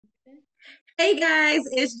Hey guys,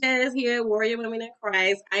 it's Jazz here, Warrior Women in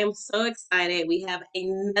Christ. I am so excited. We have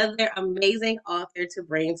another amazing author to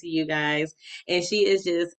bring to you guys, and she's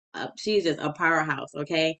just a powerhouse,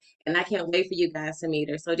 okay? And I can't wait for you guys to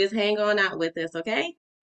meet her. So just hang on out with us, okay?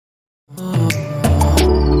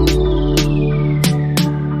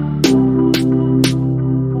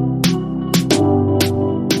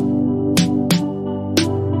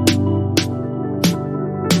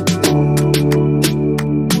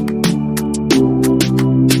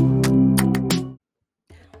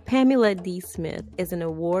 Pamela D. Smith is an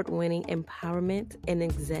award winning empowerment and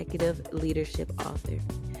executive leadership author,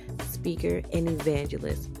 speaker, and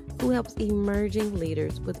evangelist who helps emerging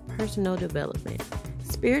leaders with personal development,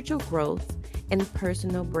 spiritual growth, and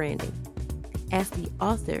personal branding. As the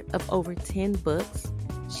author of over 10 books,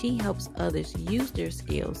 she helps others use their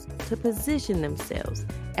skills to position themselves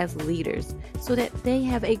as leaders so that they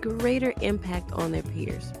have a greater impact on their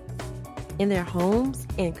peers, in their homes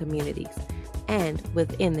and communities, and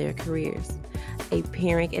within their careers.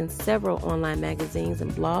 Appearing in several online magazines and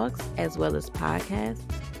blogs, as well as podcasts,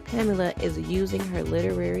 Pamela is using her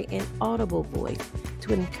literary and audible voice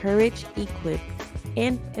to encourage, equip,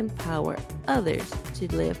 and empower others to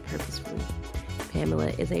live purposefully.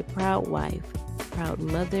 Pamela is a proud wife, proud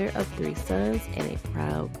mother of 3 sons, and a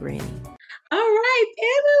proud granny. All right,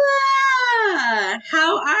 Pamela,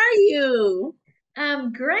 how are you?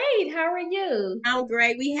 I'm great. How are you? I'm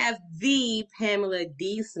great. We have the Pamela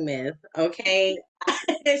D. Smith, okay?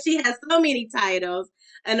 She has so many titles.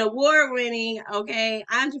 An award-winning, okay,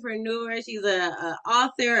 entrepreneur. She's a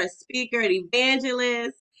author, a speaker, an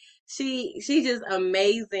evangelist. She's just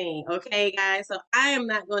amazing, okay, guys. So I am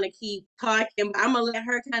not going to keep talking, but I'm gonna let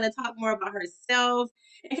her kind of talk more about herself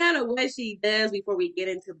and kind of what she does before we get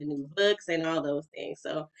into the new books and all those things.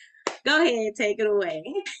 So go ahead, take it away.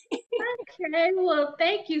 Okay, well,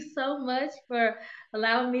 thank you so much for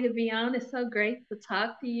allowing me to be on. It's so great to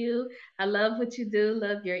talk to you. I love what you do,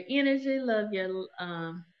 love your energy, love your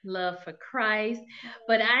love for Christ.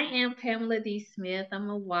 But I am Pamela D. Smith. I'm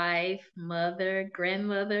a wife, mother,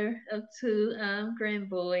 grandmother of two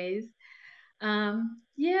grandboys.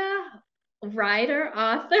 Yeah, writer,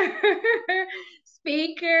 author,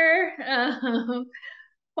 speaker,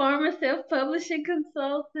 former self-publishing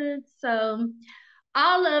consultant. So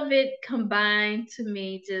all of it combined to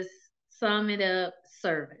me just sum it up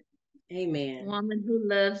servant. Amen. Woman who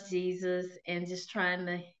loves Jesus and just trying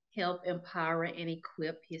to help empower and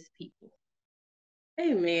equip his people.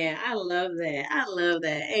 Amen. I love that. I love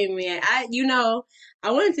that. Amen. I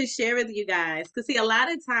wanted to share with you guys because see, a lot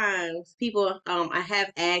of times people, I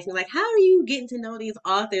have asked me like, how are you getting to know these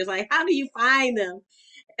authors? Like, how do you find them?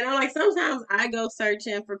 And I'm like, sometimes I go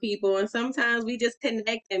searching for people, and sometimes we just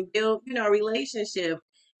connect and build, a relationship.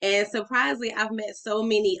 And surprisingly, I've met so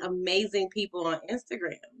many amazing people on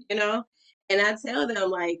Instagram, you know, and I tell them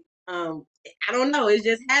like, I don't know, it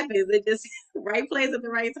just happens. It just right place at the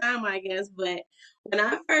right time, I guess. But when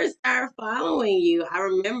I first started following you, I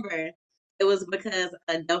remember it was because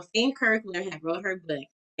Delphine Kirkland had wrote her book,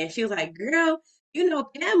 and she was like, "Girl,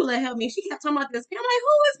 Pamela helped me." She kept talking about this. I'm like,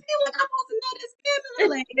 "Who is Pamela? I'm supposed to know this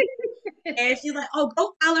Pamela lady." And she's like, "Oh,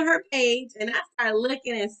 go follow her page." And I started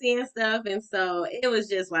looking and seeing stuff, and so it was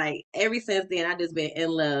just like ever since then, I just been in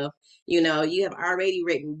love. You have already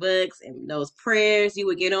written books, and those prayers you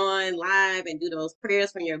would get on live and do those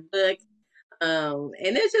prayers from your book, and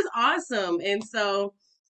it's just awesome. And so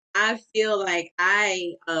I feel like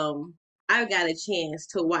I got a chance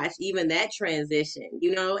to watch even that transition,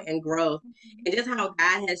 and growth, and just how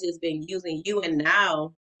God has just been using you, and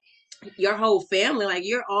now your whole family, like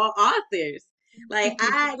you're all authors. Like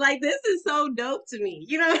I like this is so dope to me.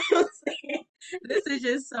 You know what I'm saying? This is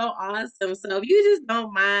just so awesome. So if you just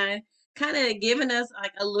don't mind kind of giving us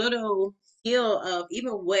like a little feel of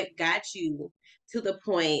even what got you to the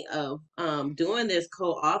point of doing this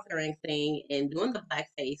co-authoring thing and doing the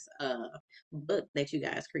blackface book that you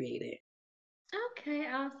guys created. Okay,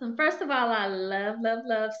 awesome. First of all, I love, love,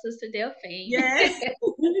 love Sister Delphine. Yes.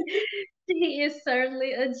 She is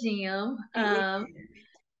certainly a gem.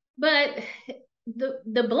 But the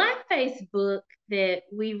Blackface book that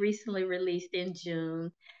we recently released in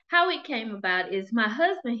June, how it came about is my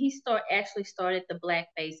husband, he actually started the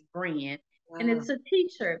Blackface brand, and Wow. it's a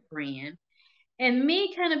t-shirt brand. And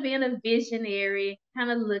me kind of being a visionary,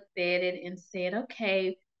 kind of looked at it and said,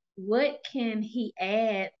 okay, what can he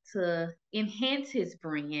add to enhance his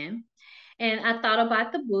brand? And I thought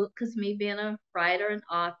about the book because me being a writer and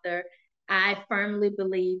author, I firmly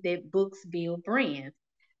believe that books build brands.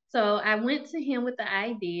 So I went to him with the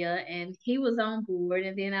idea and he was on board.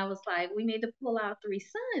 And then I was like, we need to pull our 3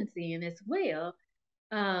 sons in as well.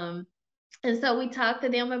 Um, and so we talked to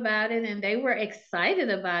them about it, and they were excited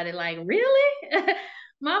about it. Like, really?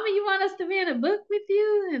 Mama, you want us to be in a book with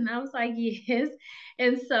you? And I was like, yes.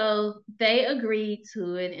 And so they agreed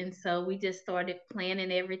to it. And so we just started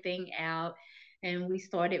planning everything out, and we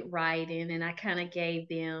started writing. And I kind of gave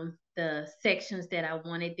them the sections that I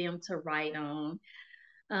wanted them to write on,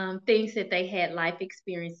 things that they had life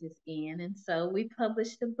experiences in. And so we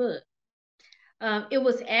published the book. It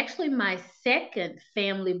was actually my second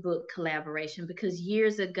family book collaboration because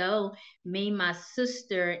years ago, me, my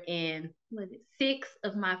sister, and six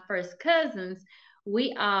of my first cousins,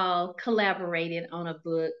 we all collaborated on a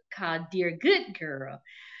book called Dear Good Girl.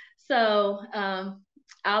 So,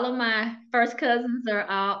 all of my first cousins are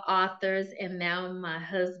all authors, and now my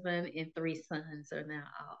husband and three sons are now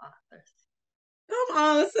all authors. Come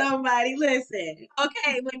on, somebody, listen.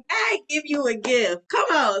 Okay, when God give you a gift, come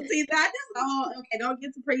on. See, that is all. Okay, don't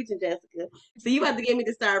get to preaching, Jessica. So you have to get me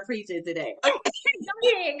to start preaching today. Okay. Go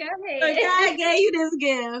ahead, go But ahead. God gave you this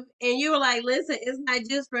gift, and you were like, "Listen, it's not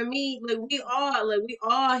just for me. We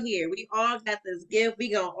all here. We all got this gift.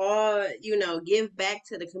 We gonna all, give back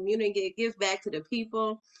to the community, give back to the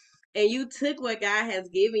people." And you took what God has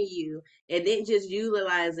given you and didn't just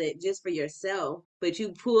utilize it just for yourself, but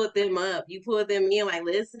you pulled them up. You pulled them in like,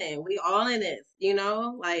 listen, we all in this,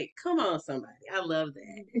 Like, come on, somebody. I love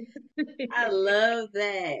that. I love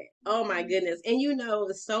that. Oh my goodness. And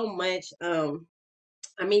so much,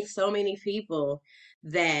 I mean, so many people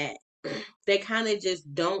that they kind of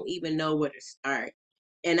just don't even know where to start.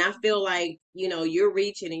 And I feel like, you're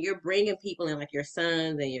reaching and you're bringing people in, like your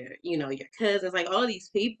sons and your cousins, like all these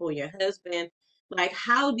people, your husband. Like,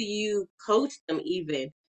 how do you coach them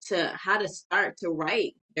even to how to start to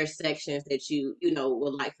write their sections that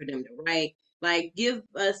would like for them to write? Like, give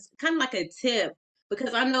us kind of like a tip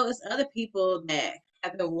because I know it's other people that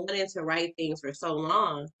have been wanting to write things for so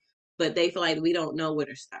long, but they feel like we don't know where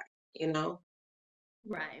to start, you know?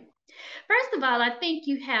 Right. First of all, I think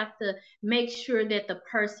you have to make sure that the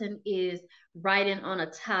person is writing on a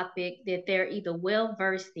topic that they're either well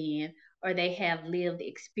versed in or they have lived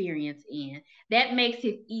experience in. That makes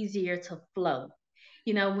it easier to flow.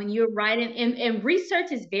 When you're writing, and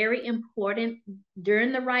research is very important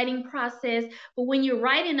during the writing process, but when you're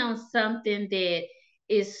writing on something that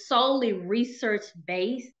is solely research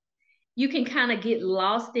based, you can kind of get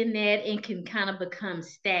lost in that and can kind of become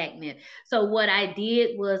stagnant. So what I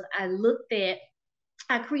did was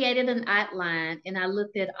I created an outline and I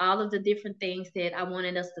looked at all of the different things that I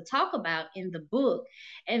wanted us to talk about in the book.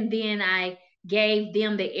 And then I gave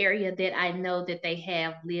them the area that I know that they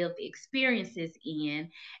have lived experiences in.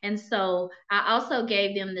 And so I also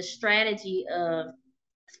gave them the strategy of,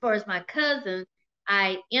 as far as my cousins,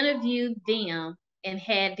 I interviewed them and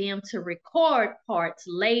had them to record parts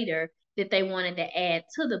later that they wanted to add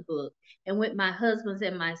to the book. And with my husbands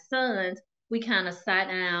and my sons, we kind of sat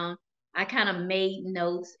down. I kind of made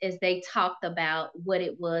notes as they talked about what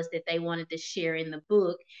it was that they wanted to share in the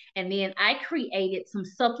book. And then I created some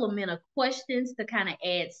supplemental questions to kind of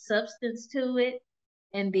add substance to it.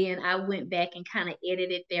 And then I went back and kind of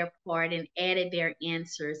edited their part and added their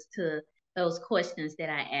answers to those questions that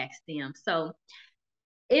I asked them. So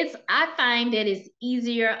I find that it's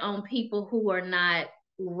easier on people who are not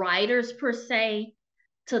writers per se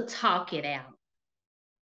to talk it out.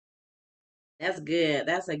 That's good.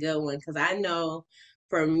 That's a good one because I know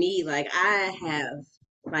for me, like I have,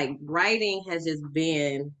 like writing has just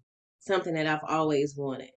been something that I've always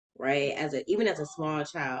wanted. Right, even as a small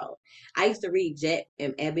child, I used to read Jet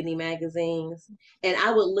and Ebony magazines, and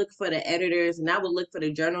I would look for the editors, and I would look for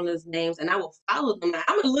the journalists' names, and I would follow them.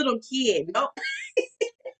 I'm a little kid, no,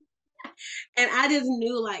 and I just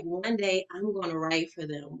knew like one day I'm going to write for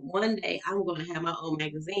them. One day I'm going to have my own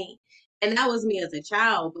magazine. And that was me as a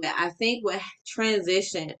child. But I think what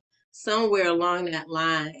transitioned somewhere along that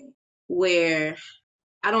line where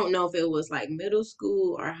I don't know if it was like middle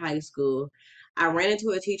school or high school. I ran into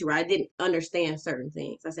a teacher where I didn't understand certain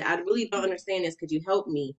things. I said, I really don't understand this. Could you help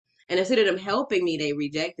me? And instead of them helping me, they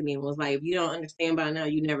rejected me and was like, if you don't understand by now,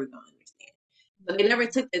 you never gonna understand. But they never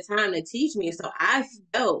took the time to teach me. So I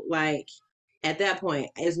felt like at that point,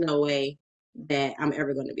 there's no way that I'm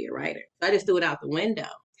ever going to be a writer. So I just threw it out the window.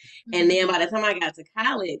 And then by the time I got to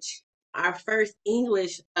college, our first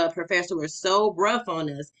English professor was so rough on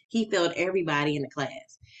us, he failed everybody in the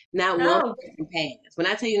class. Not one Oh, person passed. When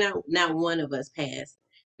I tell you not one of us passed,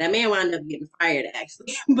 that man wound up getting fired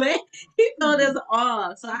actually. But he failed us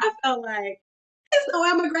all. So I felt like there's no way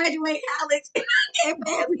I'm gonna graduate college and I can't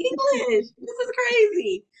pass English. This is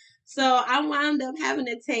crazy. So I wound up having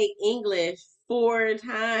to take English 4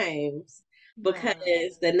 times Wow.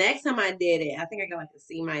 because the next time I did it, I think I got like a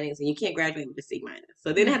C minus, and you can't graduate with a C minus.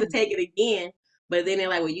 So then I had to Mhm. take it again. But then they're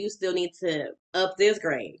like, well, you still need to up this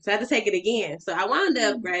grade. So I had to take it again. So I wound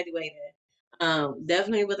up Mhm. graduating,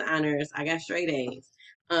 definitely with honors. I got straight A's.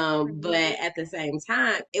 But at the same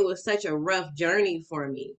time, it was such a rough journey for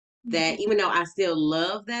me that Mhm. even though I still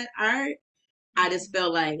love that art, I just Mhm.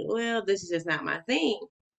 felt like, well, this is just not my thing.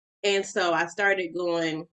 And so I started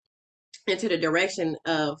going into the direction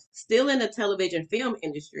of still in the television film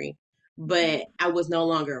industry, but I was no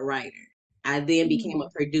longer a writer. I then became a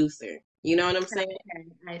Mhm. producer. You know what I'm saying?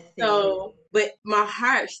 Okay, I see. So, but my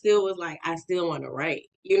heart still was like, I still want to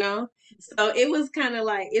write, you know? So it was kind of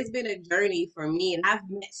like, it's been a journey for me. And I've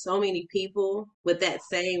met so many people with that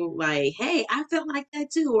same, like, hey, I felt like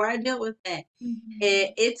that too, or I dealt with that. Mhm.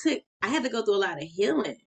 And I had to go through a lot of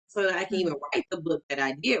healing so that I can even Mhm. write the book that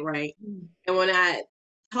I did write. Mhm. And when I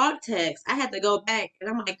talk text, I had to go back and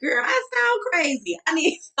I'm like, girl, I sound crazy. I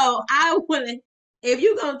mean, so I want to, if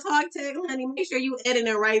you're going to talk text, honey, make sure you edit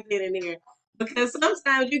it right then and there. Because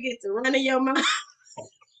sometimes you get to run in your mouth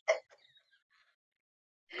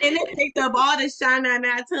and it picked up all the shine on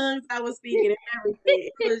our tongues I was speaking and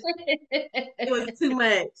everything. It was too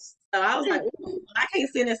much. So I was like, ooh, I can't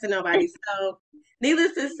send this to nobody. So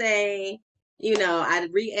needless to say, I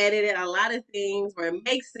re-edited a lot of things where it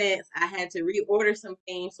makes sense. I had to reorder some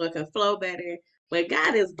things so it can flow better. But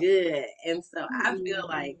God is good. And so I feel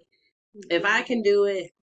like if I can do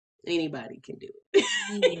it, anybody can do it.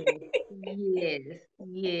 Yes, yes,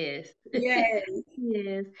 yes, Yes.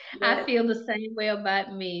 yes. I But feel the same way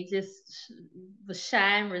about me, just was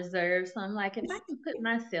shy and reserved. So I'm like, if I can put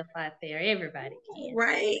myself out there, everybody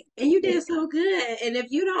right. And you did so good. And if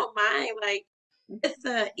you don't mind, like,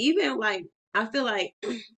 it's even like, I feel like,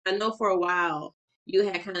 I know for a while you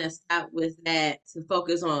had kind of stopped with that to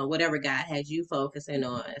focus on whatever God had you focusing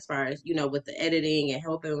on as far as, with the editing and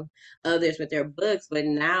helping others with their books. But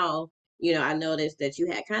now, I noticed that you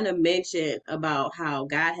had kind of mentioned about how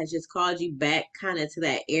God has just called you back kind of to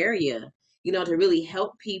that area, to really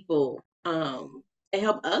help people, and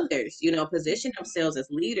help others, position themselves as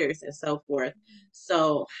leaders and so forth.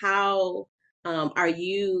 So how are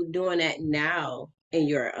you doing that now in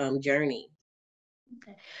your journey?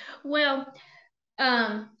 can. Well,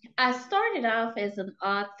 I started off as an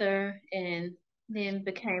author and then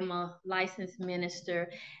became a licensed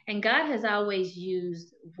minister. And God has always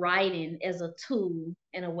used writing as a tool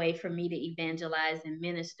and a way for me to evangelize and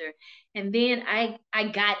minister. And then I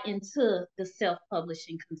got into the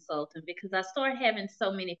self-publishing consultant because I started having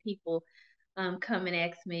so many people come and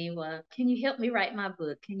ask me, well, can you help me write my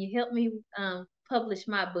book? Can you help me publish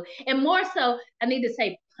my book? And more so, I need to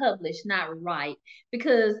say publish, not write,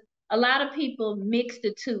 because a lot of people mix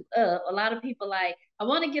the two up. A lot of people like, I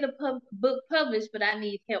want to get a book published, but I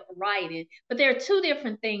need help writing. But there are two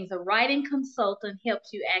different things. A writing consultant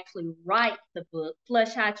helps you actually write the book,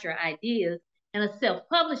 flush out your ideas, and a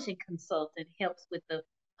self-publishing consultant helps with the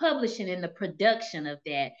publishing and the production of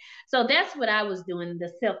that. So that's what I was doing,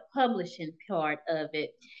 the self-publishing part of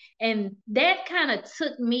it. And that kind of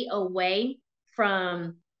took me away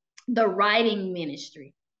from the writing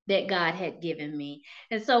ministry that God had given me.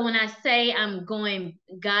 And so when I say I'm going,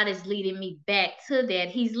 God is leading me back to that.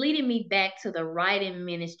 He's leading me back to the writing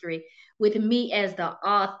ministry with me as the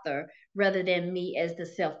author rather than me as the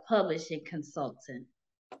self-publishing consultant.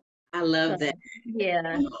 I So love that.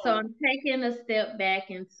 yeah, so I'm taking a step back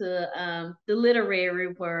into the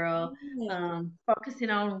literary world, focusing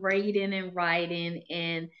on reading and writing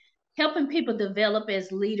and helping people develop as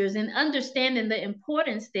leaders and understanding the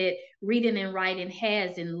importance that reading and writing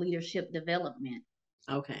has in leadership development.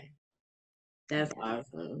 Okay. That's Yeah.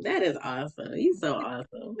 awesome. That is awesome. You're so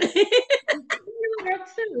awesome. You are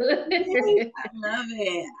Yes, too. I love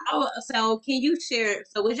it. Oh, so can you share?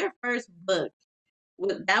 So was your first book?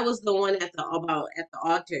 That was the one at the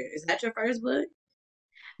altar. Is that your first book?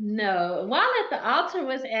 No, While at the Altar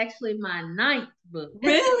was actually my ninth book.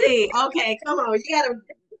 Really? Okay, come on. You gotta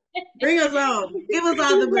bring us on. Give us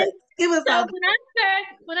all the books. Give us So all the.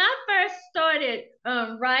 when I first started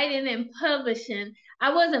writing and publishing,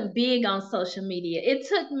 I wasn't big on social media. It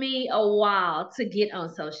took me a while to get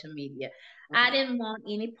on social media. I Okay. didn't want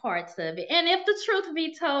any parts of it. And if the truth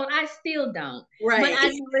be told, I still don't. But Right. I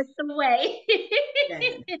know it's the way. Yeah.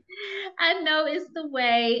 I know it's the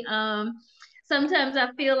way. Sometimes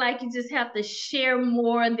I feel like you just have to share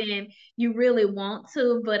more than you really want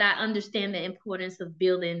to, but I understand the importance of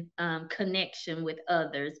building connection with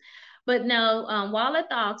others. But no, While at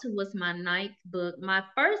the Altar was my ninth book. My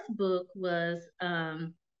first book was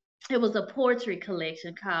it was a poetry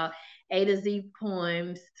collection called A to Z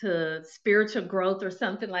poems to spiritual growth or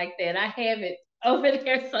something like that. I have it over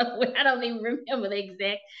there somewhere. I don't even remember the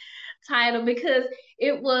exact title because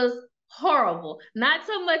it was horrible. Not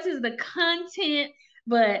so much as the content,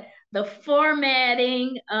 but the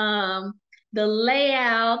formatting, the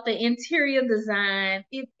layout, the interior design.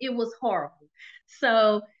 It was horrible.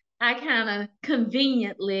 So I kind of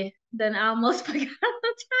conveniently then almost forgot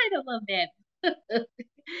the title of that.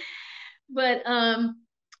 But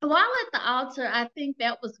while at the altar, I think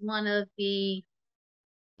that was one of the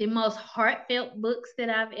most heartfelt books that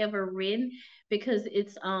I've ever written because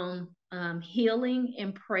it's on healing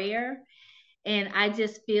and prayer. And I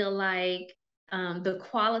just feel like the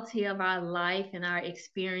quality of our life and our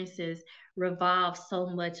experiences revolve so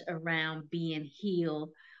much around being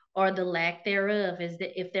healed or the lack thereof. Is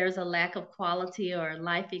that if there's a lack of quality or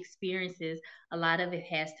life experiences, a lot of it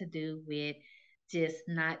has to do with just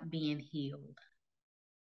not being healed.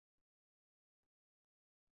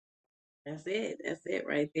 That's it. That's it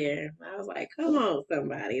right there. I was like, come on,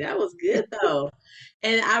 somebody. That was good though.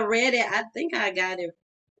 And I read it. I think I got it.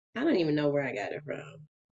 I don't even know where I got it from.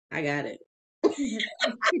 I got it.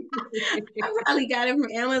 I probably got it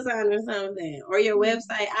from Amazon or something. Or your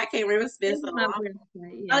website. I can't remember. It's been It so was my long.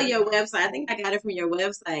 website, Oh, yeah. your website. I think I got it from your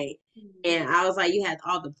website. Mhm. And I was like, you had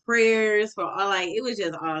all the prayers for all like it was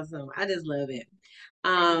just awesome. I just love it.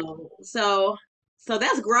 Thank So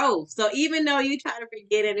that's growth. So even though you try to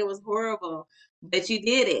forget it, it was horrible, but you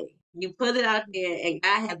did it. You put it out there, and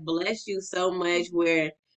God has blessed you so much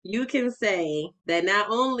where you can say that not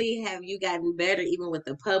only have you gotten better even with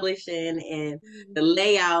the publishing and the you.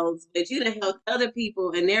 layouts, but you done helped other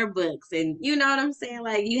people in their books. And you know what I'm saying?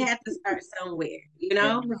 Like you have to start somewhere, you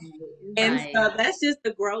know? And Right. so that's just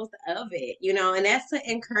the growth of it, you know, and that's to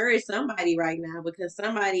encourage somebody right now because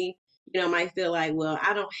somebody, you know, might feel like, well,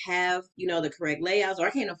 I don't have, you know, the correct layouts or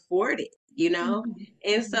I can't afford it, you know? Mhm.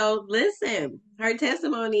 And Mhm. so listen, her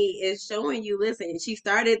testimony is showing you, listen, she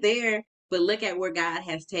started there, but look at where God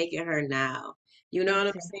has taken her now. You know what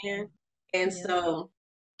I'm Exactly. saying? And Yeah. so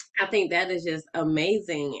I think that is just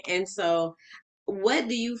amazing. And so what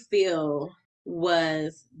do you feel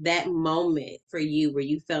was that moment for you where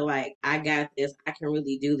you felt like I got this, I can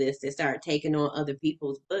really do this to start taking on other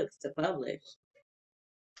people's books to publish?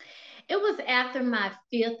 It was after my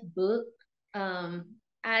fifth book.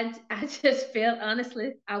 I just felt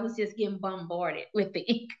honestly, I was just getting bombarded with the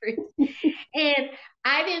inquiries. And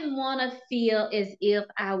I didn't want to feel as if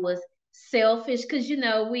I was selfish because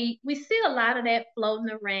we see a lot of that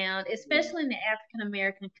floating around, especially in the African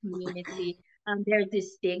American community. There's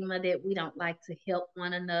this stigma that we don't like to help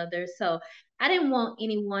one another. So I didn't want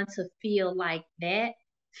anyone to feel like that.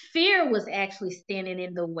 Fear was actually standing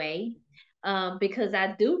in the way because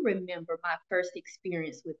I do remember my first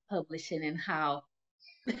experience with publishing and how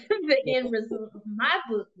the end result of my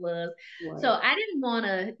book was. So Right. I didn't want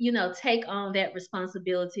to, take on that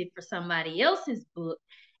responsibility for somebody else's book.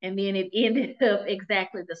 And then it ended up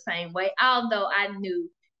exactly the same way. Although I knew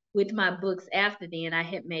with my books after then, I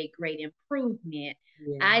had made great improvement.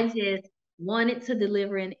 Yeah. I just wanted to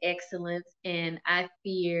deliver in excellence, and I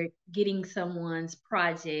feared getting someone's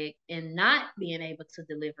project and not being able to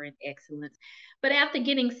deliver in excellence. But after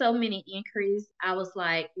getting so many inquiries, I was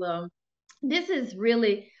like, well, this is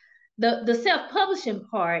really the self-publishing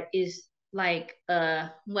part is like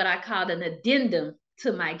what I called an addendum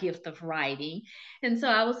to my gift of writing. And so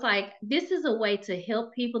I was like, this is a way to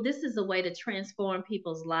help people. This is a way to transform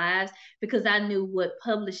people's lives because I knew what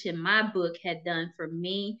publishing my book had done for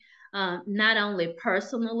me, not only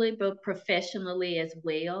personally, but professionally as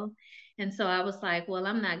well. And so I was like, well,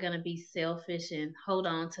 I'm not going to be selfish and hold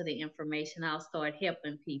on to the information. I'll start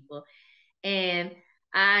helping people. And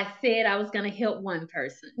I said I was going to help one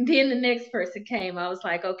person. Then the next person came. I was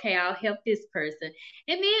like, okay, I'll help this person.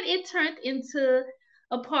 And then it turned into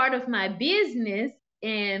a part of my business.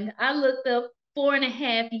 And I looked up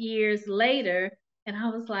 4.5 years later and I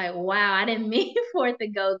was like, wow, I didn't mean for it to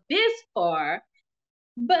go this far.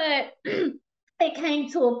 But it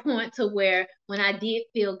came to a point to where when I did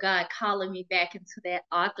feel God calling me back into that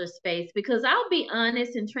author space, because I'll be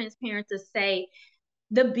honest and transparent to say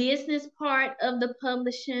the business part of the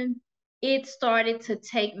publishing, it started to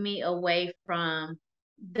take me away from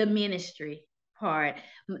the ministry part.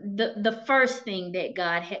 The first thing that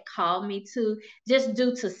God had called me to, just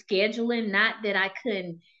due to scheduling, not that I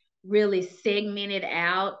couldn't really segment it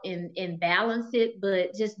out and balance it,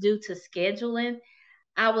 but just due to scheduling,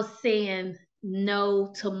 I was saying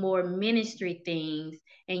no to more ministry things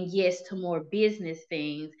and yes to more business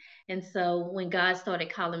things. And so when God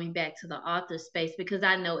started calling me back to the author space, because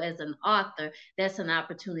I know as an author, that's an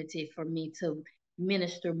opportunity for me to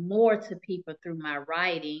minister more to people through my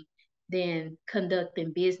writing than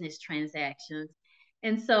conducting business transactions.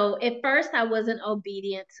 And so at first I wasn't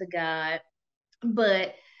obedient to God,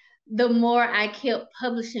 but the more I kept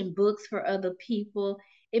publishing books for other people,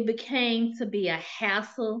 it became to be a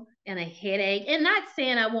hassle and a headache. And not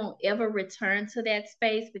saying I won't ever return to that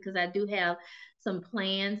space because I do have some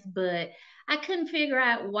plans, but I couldn't figure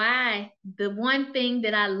out why the one thing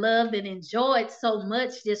that I loved and enjoyed so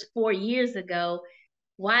much just 4 years ago,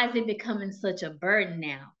 why is it becoming such a burden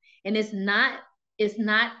now? And it's not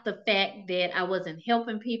the fact that I wasn't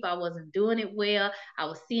helping people, I wasn't doing it well. I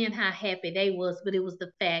was seeing how happy they was, but it was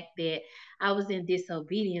the fact that I was in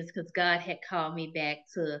disobedience because God had called me back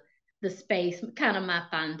to the space, kind of my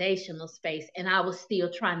foundational space, and I was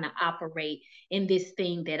still trying to operate in this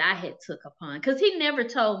thing that I had took upon. Because He never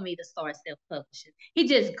told me to start self-publishing. He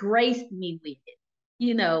just graced me with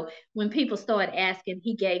it. When people started asking,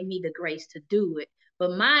 He gave me the grace to do it.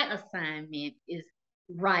 But my assignment is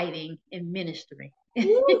writing and ministering.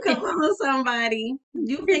 Ooh, come on, somebody.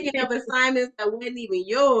 You picking up assignments that wasn't even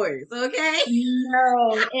yours, okay?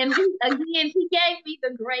 No, and he gave me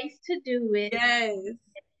the grace to do it. Yes.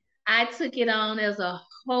 I took it on as a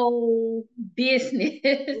whole business,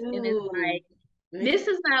 and it's Ooh. like, this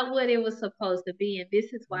is not what it was supposed to be, and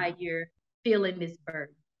this is why Mm. you're feeling this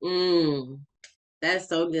burden. That's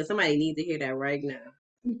so good. Somebody needs to hear that right now.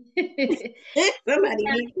 It Somebody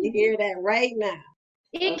needs to hear that right now.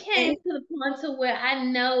 came Okay? to the point to where I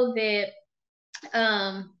know that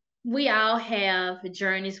um we all have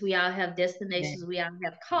journeys, we all have Yeah. destinations, we all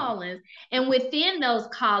have callings, and within those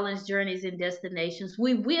callings, journeys, and destinations,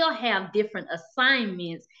 we will have different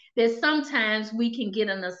assignments that sometimes we can get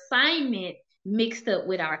an assignment mixed up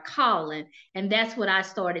with our calling. And that's what I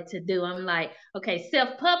started to do. I'm like, okay,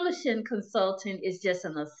 self-publishing consulting is just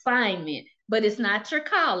an assignment, but it's not your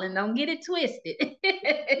calling, don't get it twisted.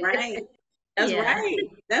 Right. That's Yeah. right.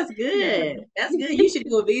 That's Yeah. good. That's good. You should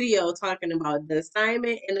do a video talking about the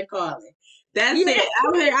assignment and the calling. That's Yeah.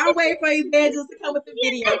 it. I'm waiting for Evangelist to come with the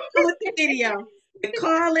video. Come with the video. The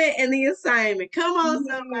calling and the assignment. Come on,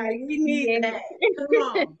 Yes, somebody. We need yes. that. Come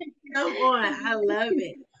on. Come on. I love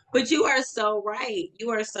it. But you are so right. You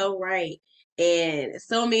are so right. And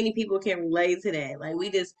so many people can relate to that. Like we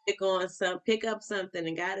just pick up something,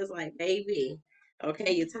 and God is like, baby,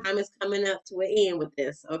 okay, your time is coming up to an end with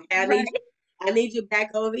this. Okay, Right. I need you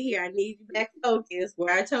back over here. I need you back focused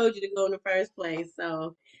where I told you to go in the first place.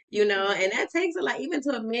 So, and that takes a lot, even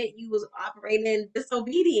to admit you was operating in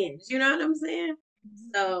disobedience. You know what I'm saying?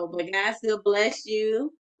 So, but God still blessed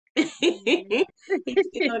you. He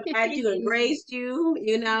still got you and graced you.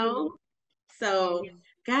 So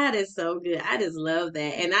God is so good. I just love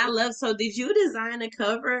that. And I love, so did you design the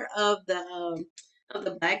cover of the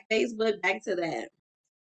Black Facebook? Back to that.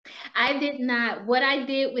 I did not. What I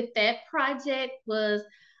did with that project was,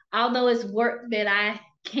 although it's work that I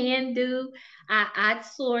can do, I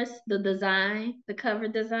outsourced the design, the cover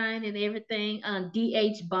design and everything on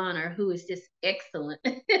D.H. Bonner, who is just excellent.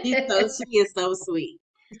 She is so sweet.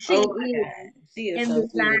 She Oh my is God. She is in so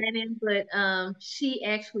sweet. designing, but she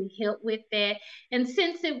actually helped with that. And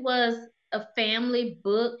since it was a family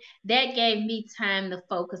book, that gave me time to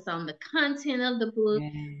focus on the content of the book,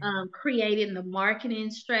 Yeah. creating the marketing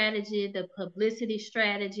strategy, the publicity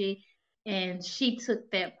strategy, and she took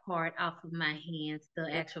that part off of my hands, the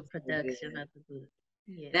That's actual so production good. of the book.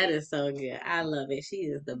 Yeah. That is so good. I love it. She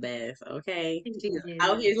is the best. Okay. She She is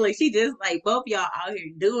out is. here. Like she just like both y'all out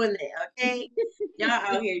here doing it. Okay. Y'all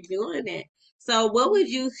out here doing it. So what would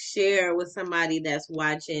you share with somebody that's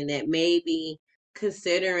watching that maybe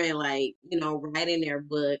considering like, writing their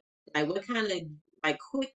book? Like what kind of like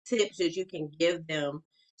quick tips that you can give them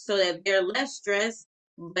so that they're less stressed,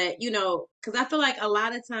 but because I feel like a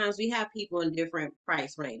lot of times we have people in different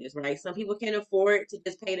price ranges, right? Some people can afford to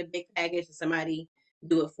just pay the big package and somebody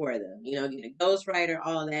do it for them. Get a ghostwriter,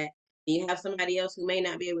 all that. And you have somebody else who may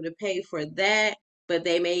not be able to pay for that, but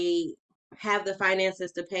they may have the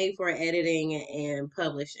finances to pay for editing and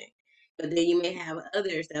publishing. But then you may have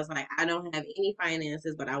others that's like, I don't have any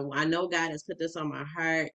finances, but I know God has put this on my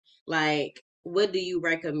heart. Like, what do you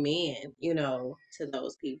recommend, to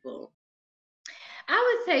those people?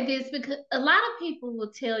 I would say this because a lot of people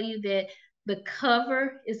will tell you that the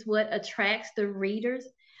cover is what attracts the readers.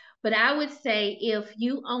 But I would say if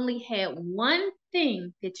you only had one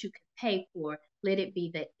thing that you could pay for, let it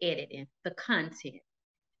be the editing, the content.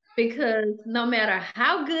 Because no matter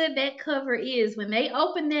how good that cover is, when they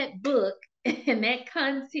open that book and that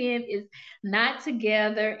content is not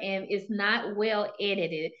together and is not well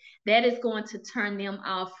edited, that is going to turn them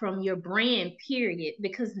off from your brand, period.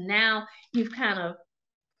 Because now you've kind of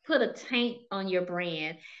put a taint on your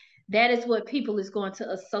brand. That is what people is going to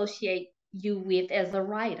associate you with as a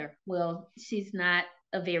writer. Well, she's not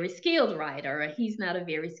a very skilled writer, or he's not a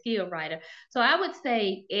very skilled writer. So I would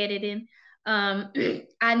say editing. Um,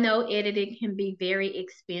 I know editing can be very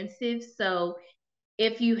expensive. So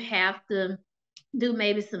if you have to do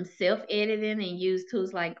maybe some self editing and use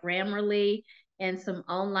tools like Grammarly and some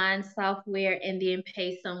online software, and then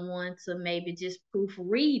pay someone to maybe just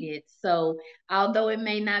proofread it. So, although it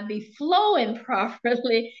may not be flowing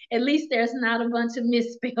properly, at least there's not a bunch of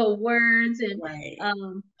misspelled words and Right.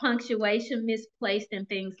 punctuation misplaced and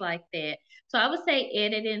things like that. So, I would say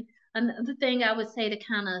editing. Another thing I would say to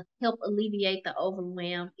kind of help alleviate the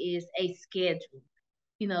overwhelm is a schedule.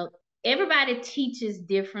 You know, everybody teaches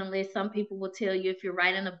differently. Some people will tell you if you're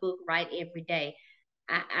writing a book, write every day.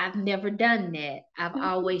 I've never done that. I've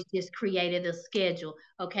always just created a schedule.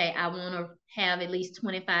 Okay, I want to have at least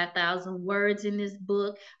 25,000 words in this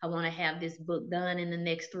book. I want to have this book done in the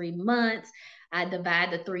next 3 months. I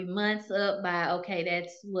divide the 3 months up by, okay,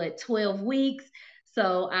 that's what, 12 weeks.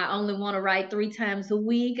 So I only want to write 3 times a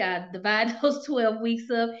week. I divide those 12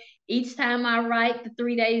 weeks up. Each time I write the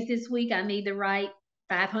 3 days this week, I need to write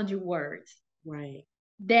 500 words. Right.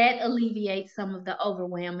 That alleviates some of the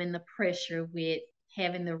overwhelm and the pressure with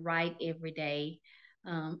having to write every day.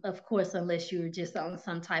 Of course, unless you're just on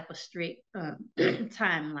some type of strict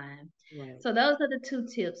timeline. Right. So, those are the two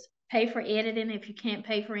tips. Pay for editing if you can't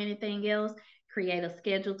pay for anything else. Create a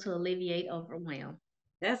schedule to alleviate overwhelm.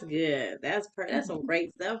 That's good. That's some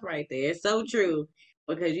great stuff right there. It's so true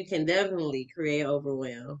because you can definitely create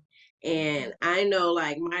overwhelm. And I know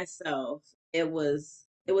like myself, it was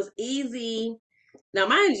easy. Now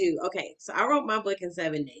mind you, okay, so I wrote my book in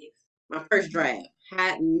 7 days. My first draft.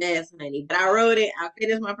 Hot mess, honey. But I wrote it, I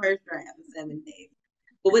finished my first draft in 7 days.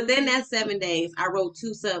 But within that 7 days, I wrote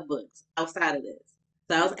two sub books outside of this.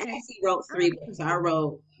 So I was Okay. actually wrote three books. So Awesome.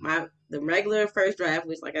 I wrote the regular first draft,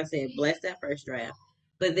 which like I said, blessed that first draft.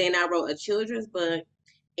 But then I wrote a children's book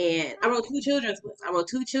and I wrote two children's books. I wrote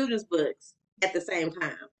two children's books at the same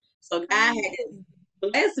time. So God had Awesome.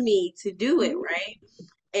 blessed me to do it, Mhm. right?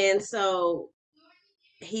 And so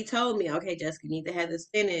he told me, okay, Jessica, you need to have this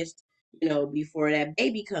finished, before that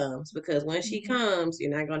baby comes, because when she Mhm. comes,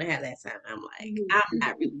 you're not going to have that time. I'm like, Mhm. I'm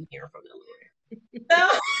not really hearing from the Lord.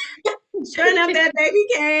 So, sure enough, that baby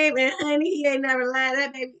came, and honey, he ain't never lied.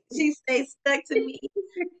 That baby, she stayed stuck to me.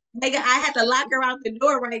 Nigga, I had to lock her out the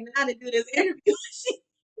door right now to do this interview.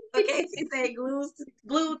 Okay, she said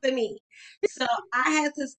glued to me. So I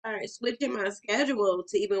had to start switching my schedule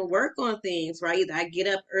to even work on things, right? Either I get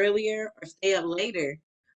up earlier or stay up later.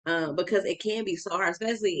 Because it can be so hard,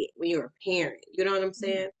 especially when you're a parent. You know what I'm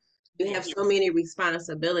saying? You have Yes. so many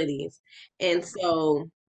responsibilities. And so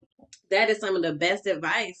that is some of the best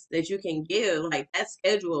advice that you can give. Like that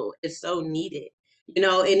schedule is so needed,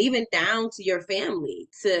 and even down to your family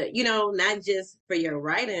to, not just for your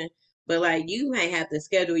writing, but like you might have to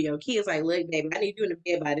schedule your kids like, look, baby, I need you in the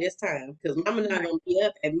bed by this time because mama not Right. gonna be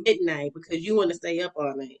up at midnight because you want to stay up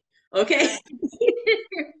all night. Okay.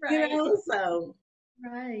 Right. Right. So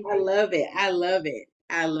Right. I love it. I love it.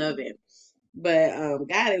 I love it. But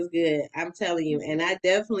God is good. I'm telling you. And I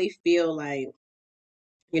definitely feel like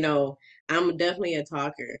you know, I'm definitely a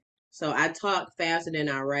talker. So I talk faster than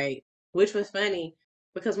I write, which was funny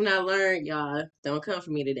because when I learned, y'all, don't come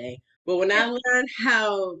for me today. But when I learned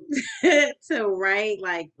how to write,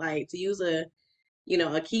 like to use a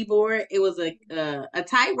keyboard, it was a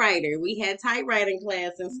typewriter. We had typewriting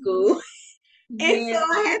class in school, and so Yes.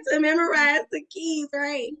 I had to memorize the keys,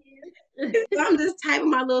 right? Yes. So I'm just typing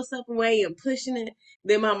my little stuff away and pushing it.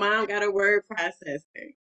 Then my mom got a word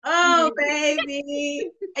processor. Oh, Yes. baby.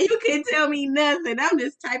 And you couldn't tell me nothing. I'm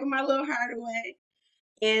just typing my little heart away.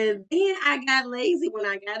 And then I got lazy when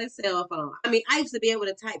I got a cell phone. I mean, I used to be able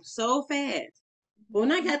to type so fast. But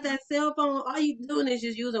when I got that cell phone, all you doing is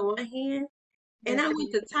just using one hand. And I That's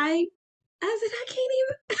went to it. type. I said, I can't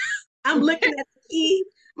even. I'm looking at the keys.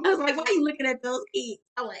 I was like, why are you looking at those keys?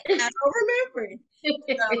 I'm like, I don't remember.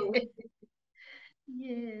 So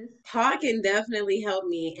Yes. talking definitely helped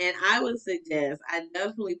me, and I would suggest I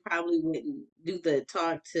definitely probably wouldn't do the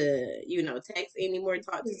talk to text anymore,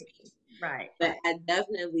 talk to speech, Right. but I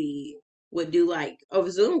definitely would do like a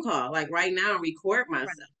Zoom call, like right now, and record Right.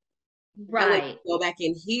 myself. That way, Right. you go back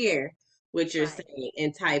and hear what you're Right. saying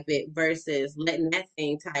and type it versus letting that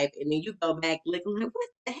thing type, and then you go back looking like, what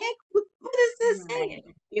the heck? What is this Right.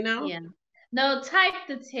 saying? You know? Yeah. No, type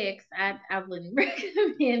the text. I wouldn't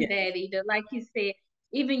recommend Yeah. that either. Like you said,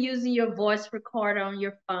 even using your voice recorder on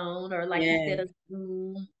your phone, or like you said, Yes. a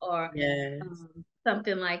Zoom, or Yes.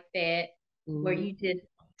 something like that, where Mhm. you just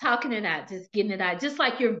talking it out, just getting it out, just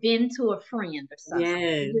like you're venting to a friend or something.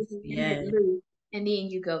 Yes, You just letting it yes. loose, and then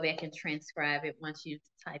you go back and transcribe it once you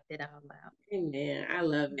type it all out. Amen. I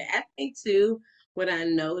love it. I think too, what I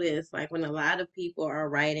noticed, like when a lot of people are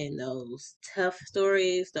writing those tough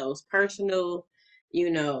stories, those personal,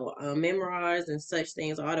 memoirs and such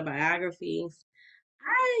things, autobiographies.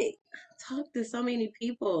 I talk to so many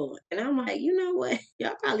people, and I'm like, you know what?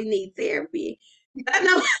 Y'all probably need therapy. I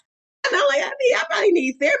know, and I'm like, I probably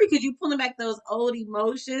need therapy because you're pulling back those old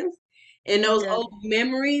emotions and those Yeah. old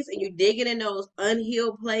memories, and you're digging in those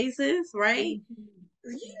unhealed places, right? Mhm.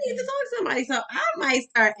 You need to Mhm. talk to somebody. So I might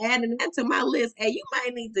start adding that to my list. Hey, you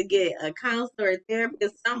might need to get a counselor, a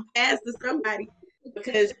therapist, some pastor, somebody,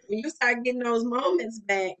 because when you start getting those moments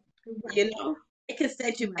back, you Right. know, it can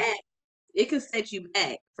set you Right. back. It can set you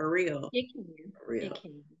back for real. It can. For It real.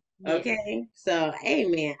 can. Yes. Okay. So, hey,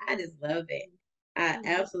 man, I just love it. I Mhm.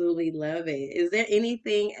 absolutely love it. Is there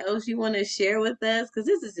anything else you want to share with us? Because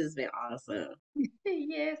this has just been awesome.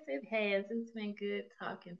 Yes, it has. It's been good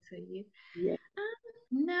talking to you. Yeah.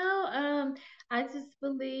 No, I just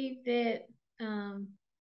believe that um,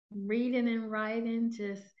 reading and writing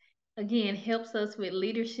just again helps us with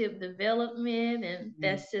leadership development, and Mhm.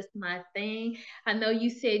 that's just my thing. I know you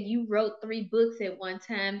said you wrote 3 books at one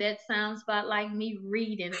time. That sounds about like me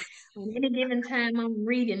reading. On any given time, I'm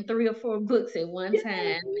reading 3 or 4 books at one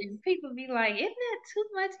time, and people be like, "Isn't that too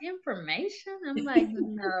much information?" I'm like,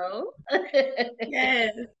 "No,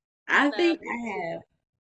 Yes. I no, think I have.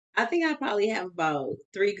 I think I probably have about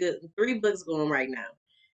three books going right now.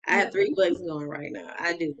 I have okay." 3 books going right now.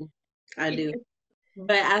 I do. I do. Yes.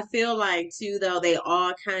 But I feel like too though they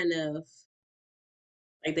all kind of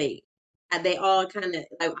like they all kind of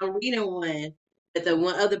like I'm reading one, but the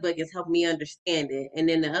one other book is helping me understand it, and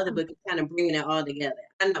then the other book is kind of bringing it all together.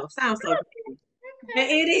 I know, sounds so crazy, but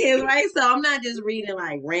it is right. So I'm not just reading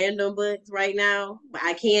like random books right now. But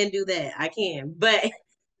I can do that. I can, but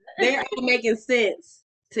they're all making sense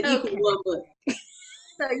to equal Okay. one book.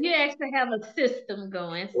 So you actually have a system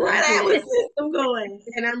going. So Right, I have a good. system going,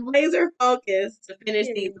 and I'm laser focused to finish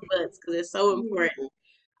these Yeah. books because it's so Yeah. important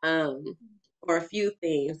um, for a few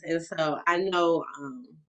things. And so I know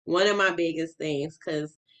one of my biggest things,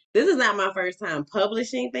 because this is not my first time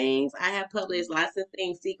publishing things. I have published lots of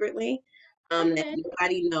things secretly that Okay.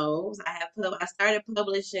 nobody knows. I started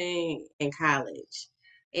publishing in college,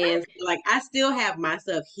 and Okay. so, like I still have my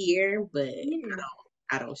stuff here, but Yeah.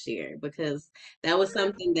 I don't share it because that was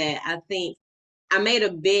something that I think I made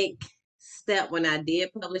a big step when I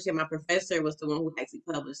did publish it. My professor was the one who actually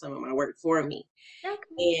published some of my work for me.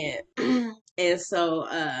 Okay. And and so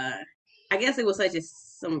I guess it was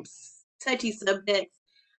some touchy subjects.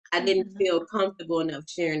 I didn't Uh-huh. feel comfortable enough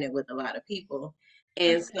sharing it with a lot of people.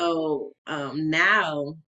 And Okay. so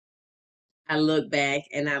now I look back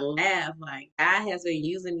and I laugh like God has been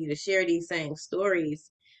using me to share these same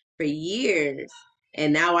stories for years.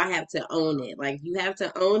 And now I have to own it. Like you have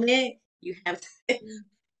to own it. You have to Mm.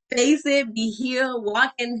 face it, be healed,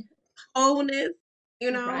 walk in wholeness,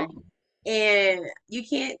 you know? Right. And you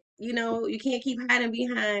can't keep hiding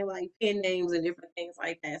behind like pen names and different things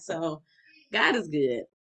like that. So God is good.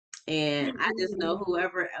 And It I just know is.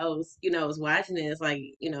 whoever else, is watching this, like,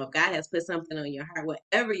 if God has put something on your heart,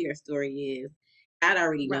 whatever your story is, God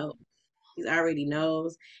already Right. knows. He already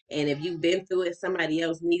knows. And if you've been through it, somebody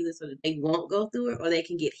else needs it so that they won't go through it or they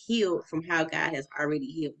can get healed from how God has already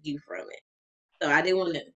healed you from it. So I didn't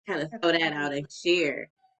want to kind of throw that out Absolutely. and share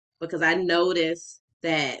because I noticed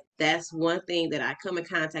that that's one thing that I come in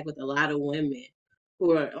contact with a lot of women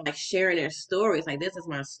who are like sharing their stories. Like, this is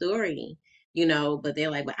my story, but they're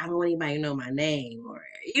like, but I don't want anybody to know my name or,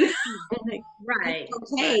 Mm. like, it's Right.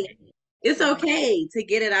 okay. Right. It's Right. okay to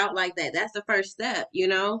get it out like that. That's the first step.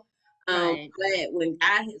 Right. But when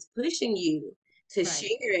God is pushing you to share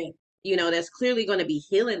Right. it, there's clearly going to be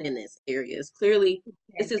healing in this area. It's clearly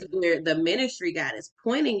this is Exactly. where the ministry God is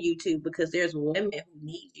pointing you to because there's women who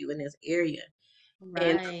need you in this area.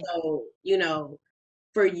 And Right. so,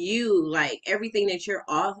 for you, like everything that you're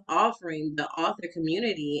offering the author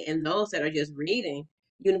community and those that are just reading,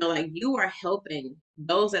 like you are helping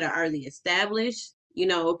those that are already established,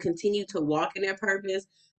 continue to walk in their purpose,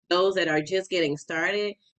 those that are just getting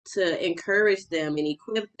started to encourage them and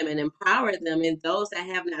equip them and empower them, and those that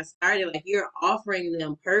have not started, like you're offering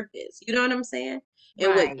them purpose. You know what I'm saying?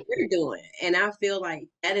 And what Right. you're doing. And I feel like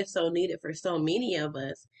that is so needed for so many of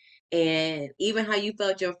us. And even how you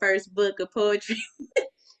felt your first book of poetry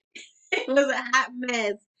it was a hot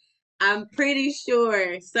mess. I'm pretty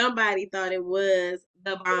sure somebody thought it was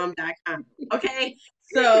thebomb.com. Okay.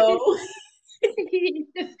 So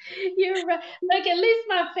You're right. Look, at least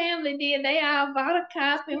my family did. They all bought a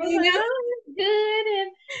copy and was like, Yeah, "Oh, it's good."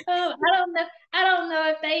 And I don't know. I don't know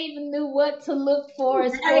if they even knew what to look for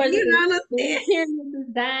as right. far as You know what I'm the saying? interior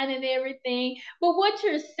design and everything. But what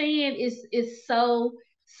you're saying is so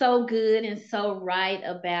good and so right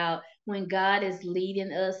about when God is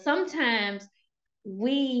leading us. Sometimes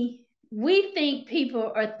we think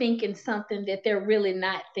people are thinking something that they're really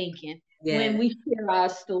not thinking when Yeah, we share our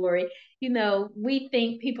story. We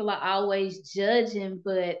think people are always judging,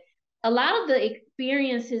 but a lot of the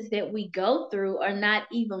experiences that we go through are not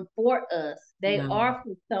even for us. They no, are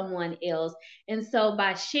for someone else. And so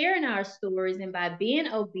by sharing our stories and by being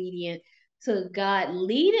obedient to God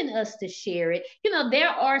leading us to share it, there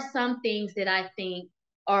are some things that I think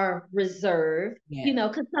are reserved, yeah,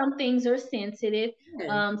 because some things are sensitive.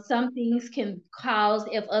 yeah, Some things can cause,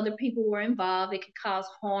 if other people were involved, it could cause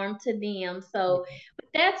harm to them. So, but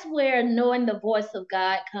that's where knowing the voice of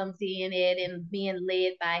God comes in it and being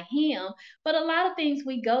led by Him. But a lot of things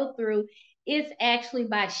we go through, it's actually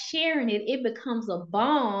by sharing it, it becomes a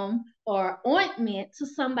balm or ointment to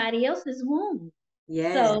somebody else's wound.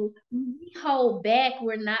 yeah, So when we hold back,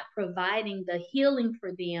 we're not providing the healing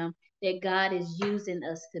for them that God is using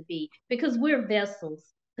us to be because we're vessels.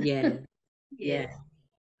 yeah, yeah. Yes.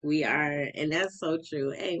 We are, and that's so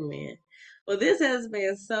true. Amen. Well, this has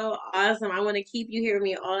been so awesome. I want to keep you hearing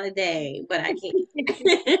me all day, but I can't.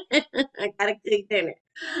 I gotta cook dinner.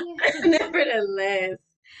 Nevertheless,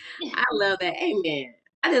 I love that. Amen.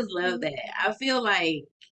 I just love that. I feel like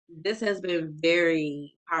this has been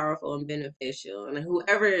very powerful and beneficial. And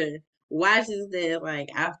whoever watches this, like,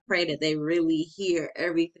 I pray that they really hear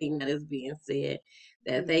everything that is being said,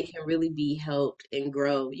 that they can really be helped and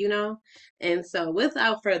grow. And so,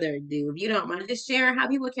 without further ado, if you don't mind just sharing how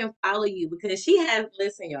people can follow you, because she has,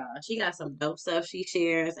 listen, y'all, she got some dope stuff she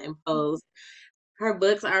shares and posts. Her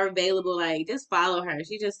books are available. Like, just follow her.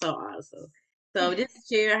 She's just so awesome. So just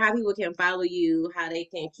share how people can follow you, how they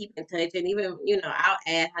can keep in touch, and even I'll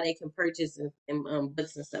add how they can purchase and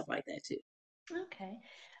books and stuff like that too. Okay.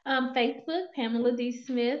 Facebook, Pamela D.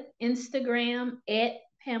 Smith. Instagram, at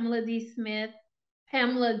Pamela D. Smith.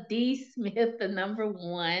 Pamela D. Smith, the number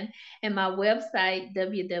one. And my website,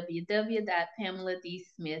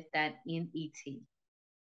 www.pameladsmith.net. It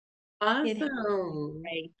has been Awesome.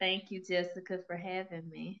 great. Thank you, Jessica, for having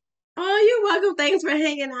me. Oh, you're welcome. Thanks for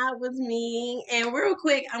hanging out with me. And real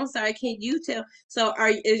quick, I'm sorry, can you tell? So are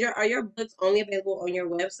your books only available on your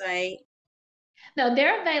website? No,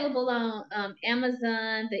 they're available on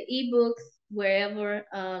Amazon, the ebooks, wherever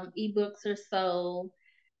ebooks are sold.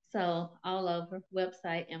 So all over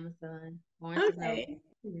website, Amazon, Barnes and Noble. Okay.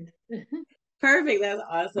 Yes. Perfect. That's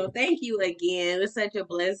awesome. Thank you again. It's such a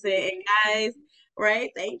blessing. And guys, right?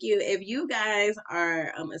 Thank you. If you guys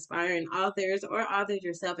are aspiring authors or authors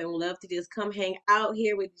yourself and would love to just come hang out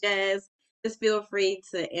here with Jazz, just feel free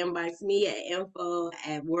to inbox me at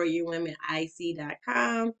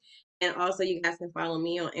info@warriorwomenic.com. And also, you guys can follow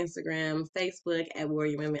me on Instagram, Facebook at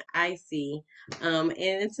Warrior Women IC. And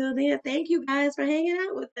until then, thank you guys for hanging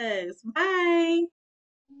out with us. Bye.